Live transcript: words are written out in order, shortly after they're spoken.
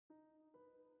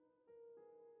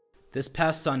This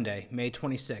past Sunday, May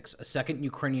 26, a second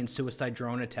Ukrainian suicide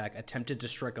drone attack attempted to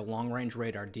strike a long-range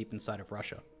radar deep inside of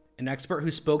Russia. An expert who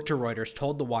spoke to Reuters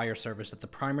told the wire service that the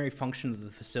primary function of the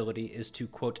facility is to,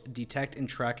 quote, detect and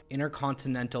track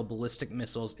intercontinental ballistic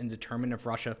missiles and determine if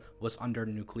Russia was under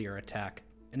nuclear attack.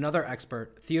 Another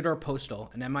expert, Theodore Postal,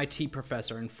 an MIT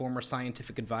professor and former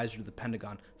scientific advisor to the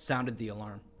Pentagon, sounded the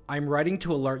alarm. I'm writing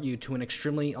to alert you to an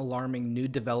extremely alarming new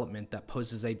development that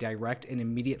poses a direct and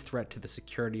immediate threat to the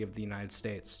security of the United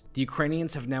States. The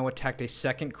Ukrainians have now attacked a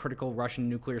second critical Russian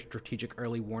nuclear strategic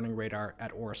early warning radar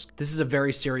at Orsk. This is a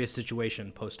very serious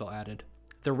situation, Postal added.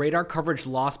 The radar coverage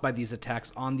lost by these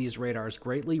attacks on these radars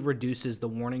greatly reduces the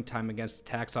warning time against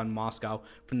attacks on Moscow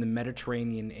from the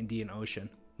Mediterranean and Indian Ocean.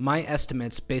 My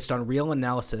estimates, based on real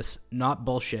analysis, not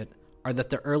bullshit, are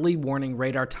that the early warning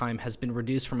radar time has been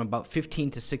reduced from about 15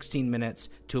 to 16 minutes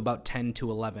to about 10 to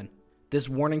 11. This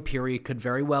warning period could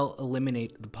very well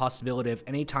eliminate the possibility of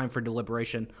any time for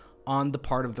deliberation on the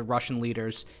part of the Russian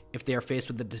leaders if they are faced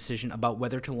with the decision about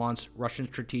whether to launch Russian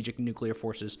strategic nuclear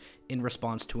forces in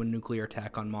response to a nuclear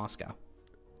attack on Moscow.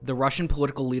 The Russian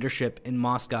political leadership in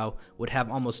Moscow would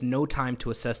have almost no time to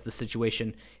assess the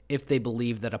situation if they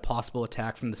believed that a possible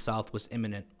attack from the south was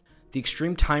imminent. The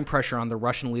extreme time pressure on the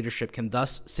Russian leadership can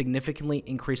thus significantly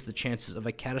increase the chances of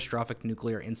a catastrophic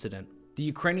nuclear incident. The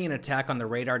Ukrainian attack on the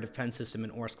radar defense system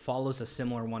in Orsk follows a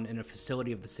similar one in a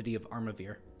facility of the city of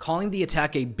Armavir. Calling the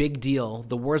attack a big deal,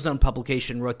 the Warzone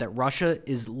publication wrote that Russia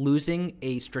is losing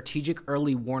a strategic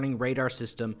early warning radar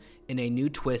system in a new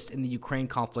twist in the Ukraine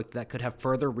conflict that could have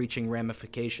further-reaching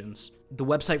ramifications. The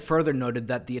website further noted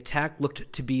that the attack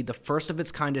looked to be the first of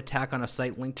its kind attack on a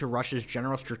site linked to Russia's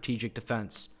general strategic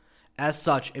defense. As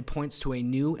such, it points to a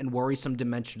new and worrisome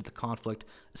dimension to the conflict,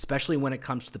 especially when it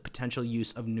comes to the potential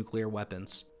use of nuclear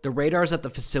weapons. The radars at the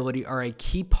facility are a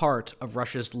key part of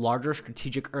Russia's larger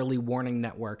strategic early warning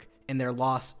network, and their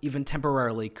loss, even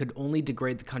temporarily, could only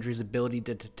degrade the country's ability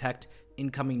to detect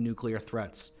incoming nuclear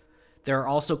threats. There are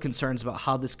also concerns about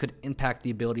how this could impact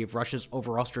the ability of Russia's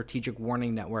overall strategic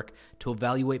warning network to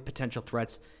evaluate potential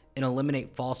threats and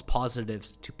eliminate false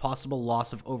positives to possible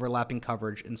loss of overlapping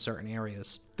coverage in certain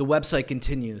areas. The website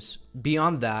continues,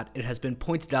 beyond that, it has been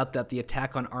pointed out that the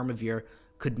attack on Armavir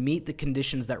could meet the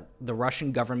conditions that the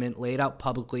Russian government laid out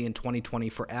publicly in 2020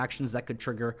 for actions that could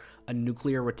trigger a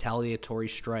nuclear retaliatory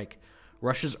strike.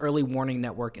 Russia's early warning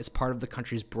network is part of the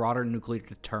country's broader nuclear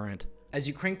deterrent. As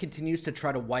Ukraine continues to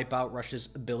try to wipe out Russia's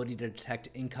ability to detect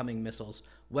incoming missiles,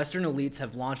 Western elites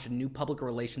have launched a new public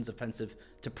relations offensive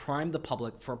to prime the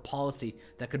public for a policy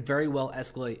that could very well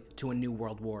escalate to a new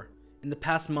world war. In the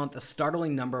past month, a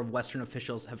startling number of Western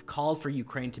officials have called for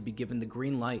Ukraine to be given the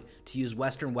green light to use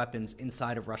Western weapons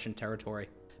inside of Russian territory.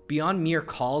 Beyond mere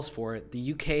calls for it,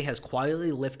 the UK has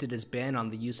quietly lifted its ban on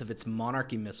the use of its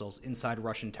monarchy missiles inside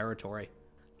Russian territory.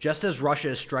 Just as Russia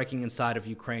is striking inside of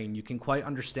Ukraine, you can quite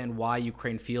understand why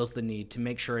Ukraine feels the need to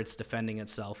make sure it's defending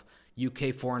itself,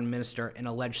 UK Foreign Minister and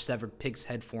alleged severed pig's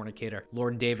head fornicator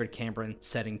Lord David Cameron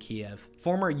said in Kiev.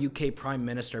 Former UK Prime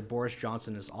Minister Boris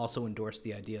Johnson has also endorsed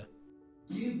the idea.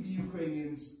 Give the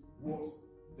Ukrainians what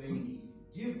they need.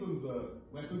 Give them the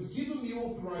weapons, give them the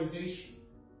authorization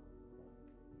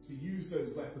to use those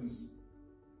weapons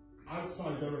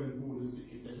outside their own borders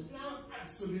if necessary. Now,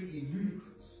 absolutely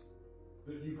ludicrous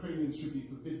that Ukrainians should be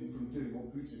forbidden from doing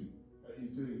what Putin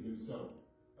is doing himself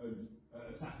and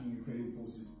attacking Ukrainian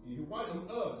forces. Why on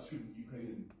earth shouldn't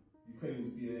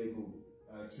Ukrainians be able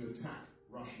to attack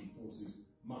Russian forces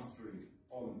mustering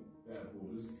on their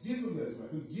borders? Give them those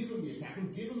weapons, give them the attackers,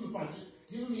 give them the budget,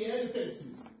 give them the air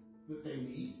defences that they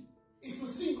need. It's the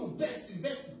single best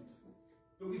investment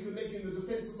that we can make in the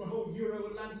defence of the whole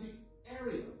Euro-Atlantic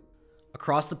area.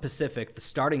 Across the Pacific, the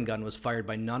starting gun was fired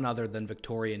by none other than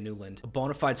Victoria Nuland, a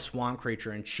bona fide swamp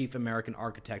creature and chief American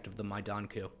architect of the Maidan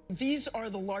coup. These are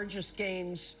the largest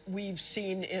gains we've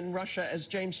seen in Russia, as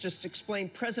James just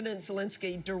explained. President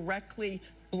Zelensky directly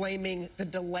blaming the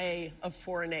delay of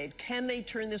foreign aid. Can they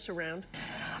turn this around?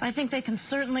 I think they can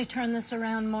certainly turn this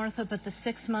around, Martha, but the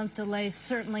 6-month delay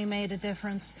certainly made a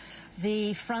difference.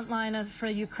 The front line for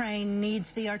Ukraine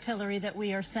needs the artillery that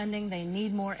we are sending. They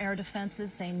need more air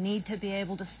defenses. They need to be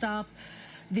able to stop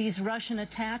these Russian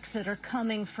attacks that are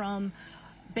coming from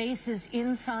bases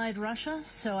inside Russia.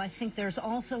 So I think there's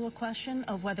also a question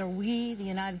of whether we, the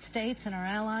United States and our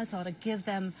allies, ought to give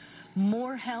them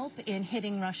more help in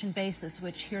hitting Russian bases,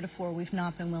 which heretofore we've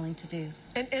not been willing to do.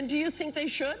 And do you think they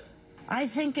should? I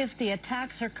think if the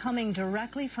attacks are coming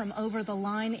directly from over the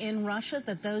line in Russia,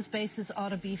 that those bases ought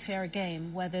to be fair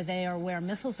game, whether they are where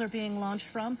missiles are being launched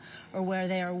from or where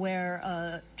they are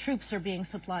where troops are being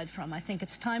supplied from. I think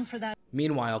it's time for that.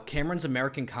 Meanwhile, Cameron's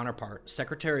American counterpart,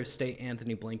 Secretary of State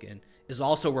Anthony Blinken, is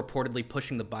also reportedly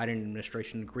pushing the Biden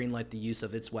administration to greenlight the use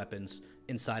of its weapons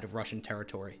inside of Russian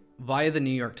territory. Via the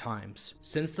New York Times,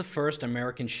 since the first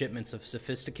American shipments of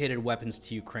sophisticated weapons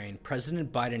to Ukraine,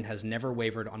 President Biden has never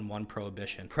wavered on one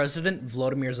prohibition. President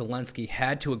Volodymyr Zelensky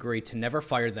had to agree to never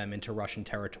fire them into Russian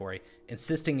territory,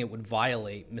 insisting it would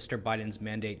violate Mr. Biden's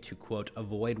mandate to, quote,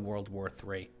 avoid World War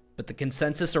III. But the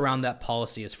consensus around that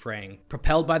policy is fraying.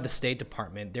 Propelled by the State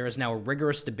Department, there is now a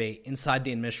rigorous debate inside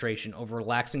the administration over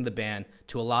relaxing the ban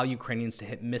to allow Ukrainians to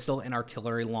hit missile and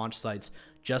artillery launch sites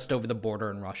just over the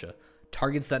border in Russia,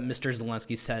 targets that Mr.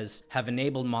 Zelensky says have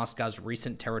enabled Moscow's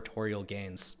recent territorial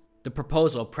gains. The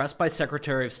proposal, pressed by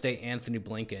Secretary of State Anthony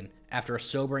Blinken after a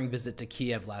sobering visit to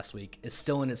Kiev last week, is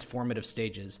still in its formative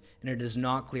stages, and it is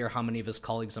not clear how many of his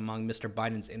colleagues among Mr.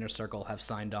 Biden's inner circle have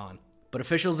signed on. But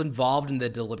officials involved in the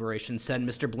deliberations said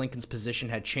Mr. Blinken's position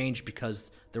had changed because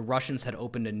the Russians had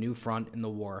opened a new front in the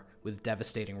war with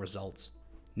devastating results.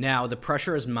 Now, the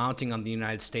pressure is mounting on the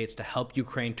United States to help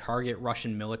Ukraine target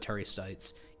Russian military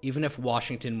sites, even if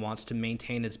Washington wants to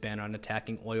maintain its ban on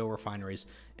attacking oil refineries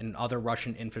and other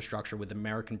Russian infrastructure with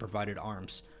American-provided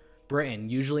arms. Britain,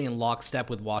 usually in lockstep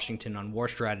with Washington on war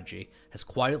strategy, has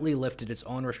quietly lifted its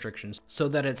own restrictions so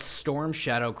that its Storm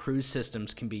Shadow cruise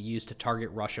systems can be used to target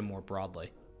Russia more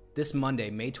broadly. This Monday,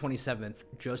 May 27th,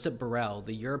 Josep Borrell,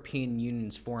 the European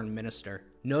Union's foreign minister,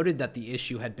 noted that the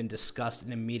issue had been discussed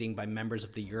in a meeting by members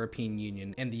of the European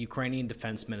Union and the Ukrainian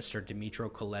Defense Minister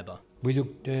Dmytro Kuleba. With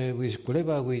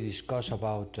Kuleba, we discussed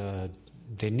about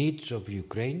the needs of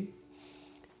Ukraine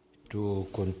to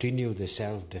continue the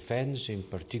self-defense, in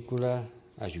particular,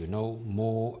 as you know,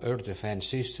 more air defense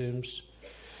systems,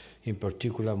 in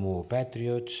particular more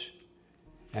Patriots,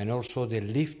 and also the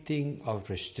lifting of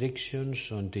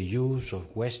restrictions on the use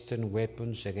of Western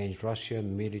weapons against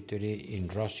Russian military in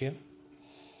Russia.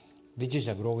 This is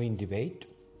a growing debate.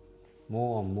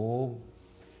 More and more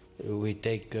we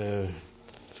take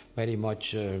very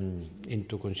much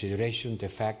into consideration the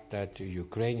fact that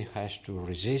Ukraine has to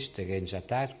resist against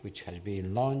attacks which has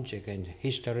been launched against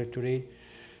his territory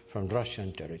from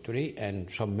Russian territory, and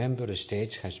some member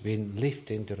states has been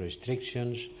lifting the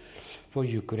restrictions for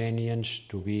Ukrainians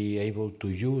to be able to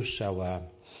use our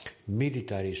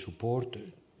military support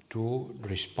to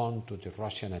respond to the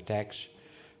Russian attacks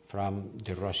from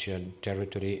the Russian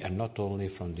territory, and not only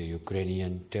from the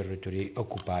Ukrainian territory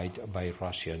occupied by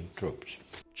Russian troops.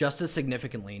 Just as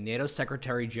significantly, NATO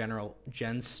Secretary General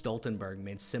Jens Stoltenberg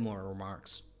made similar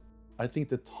remarks. I think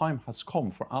the time has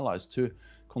come for allies to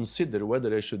consider whether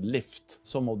they should lift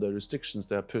some of the restrictions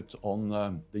they have put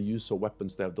on the use of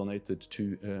weapons they have donated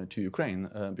to Ukraine,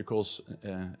 because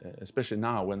especially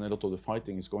now when a lot of the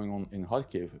fighting is going on in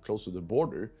Kharkiv, close to the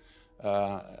border,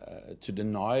 to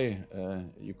deny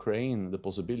Ukraine the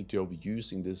possibility of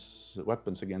using these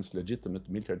weapons against legitimate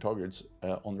military targets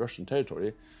on Russian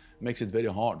territory makes it very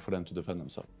hard for them to defend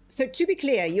themselves. So to be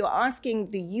clear, you're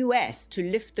asking the US to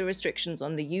lift the restrictions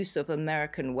on the use of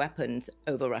American weapons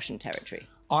over Russian territory?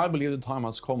 I believe the time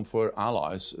has come for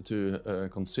allies to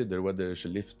consider whether they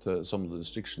should lift some of the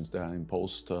restrictions they have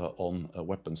imposed on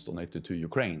weapons donated to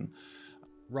Ukraine.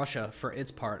 Russia, for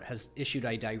its part, has issued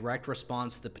a direct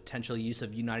response to the potential use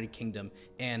of United Kingdom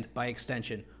and, by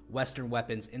extension, Western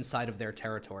weapons inside of their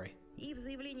territory.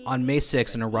 On May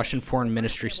 6, in a Russian Foreign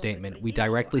Ministry statement, we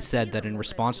directly said that in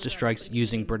response to strikes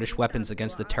using British weapons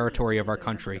against the territory of our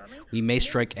country, we may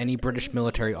strike any British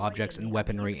military objects and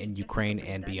weaponry in Ukraine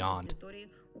and beyond.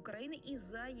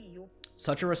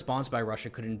 Such a response by Russia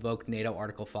could invoke NATO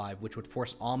Article 5, which would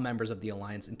force all members of the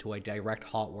alliance into a direct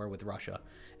hot war with Russia.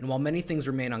 And while many things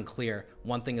remain unclear,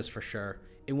 one thing is for sure: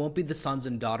 it won't be the sons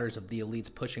and daughters of the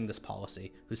elites pushing this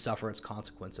policy who suffer its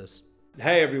consequences.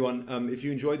 Hey everyone, if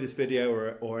you enjoyed this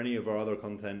video or any of our other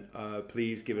content,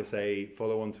 please give us a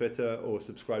follow on Twitter or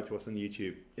subscribe to us on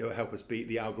YouTube. It will help us beat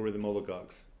the algorithm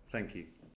oligarchs. Thank you.